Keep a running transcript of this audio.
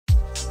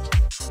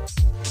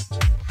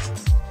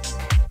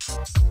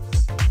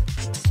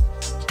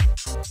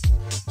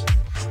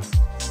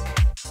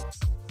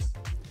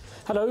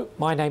Hello,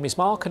 my name is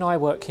Mark and I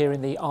work here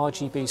in the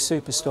RGB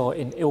Superstore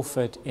in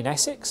Ilford in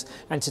Essex,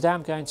 and today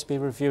I'm going to be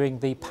reviewing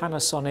the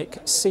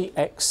Panasonic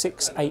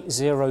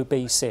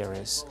CX680B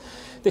series.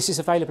 This is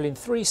available in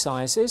three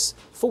sizes,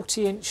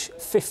 40-inch,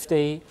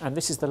 50, and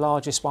this is the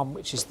largest one,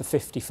 which is the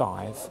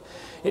 55.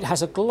 It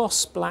has a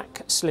gloss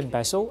black slim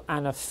bezel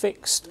and a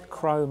fixed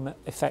chrome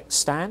effect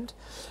stand,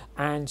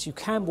 and you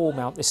can wall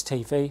mount this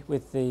TV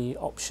with the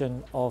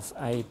option of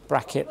a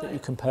bracket that you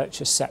can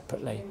purchase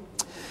separately.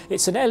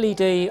 It's an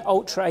LED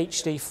Ultra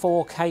HD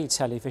 4K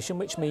television,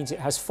 which means it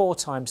has 4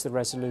 times the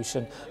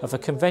resolution of a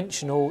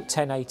conventional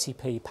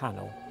 1080p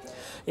panel.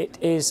 It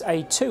is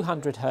a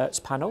 200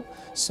 Hz panel,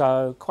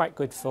 so quite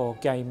good for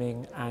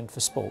gaming and for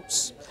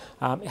sports.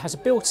 It has a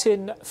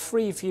built-in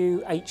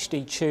Freeview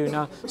HD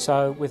tuner,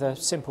 so with a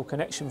simple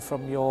connection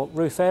from your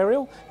roof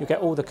aerial, you get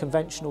all the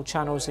conventional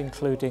channels,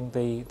 including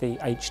the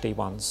HD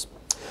ones.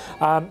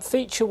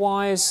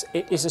 Feature-wise,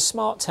 it is a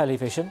smart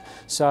television,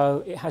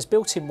 so it has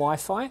built-in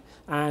Wi-Fi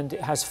and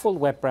it has full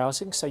web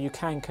browsing, so you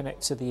can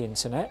connect to the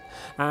internet,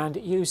 and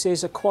it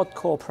uses a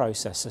quad-core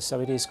processor,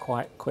 so it is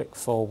quite quick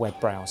for web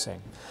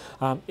browsing.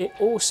 It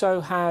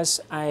also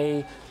has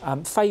a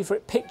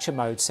favourite picture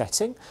mode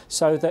setting,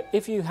 so that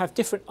if you have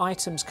different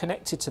items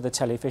connected to the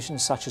television,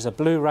 such as a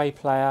Blu-ray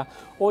player,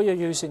 or you're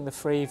using the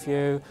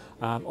Freeview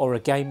or a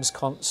games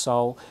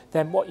console,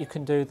 then what you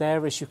can do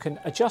there is you can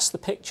adjust the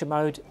picture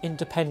mode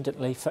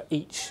independently for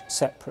each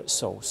separate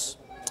source.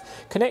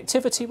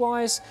 Connectivity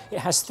wise, it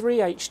has 3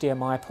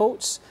 HDMI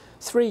ports,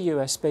 3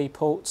 USB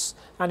ports,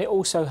 and it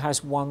also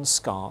has 1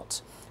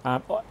 SCART.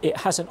 It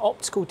has an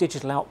optical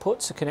digital output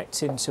to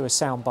connect into a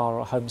soundbar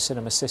or home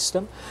cinema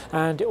system,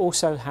 and it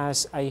also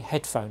has a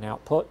headphone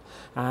output,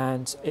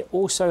 and it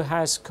also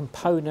has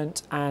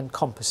component and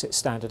composite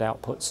standard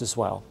outputs as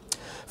well.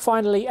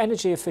 Finally,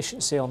 energy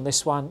efficiency on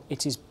this one,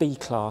 it is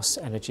B-class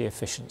energy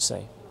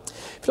efficiency.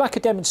 If you'd like a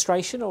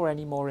demonstration or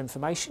any more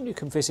information, you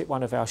can visit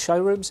one of our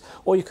showrooms,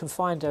 or you can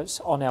find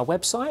us on our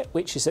website,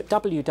 which is at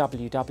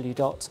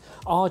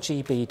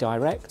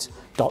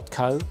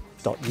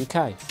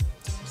www.rgbdirect.co.uk.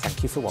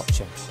 Thank you for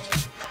watching.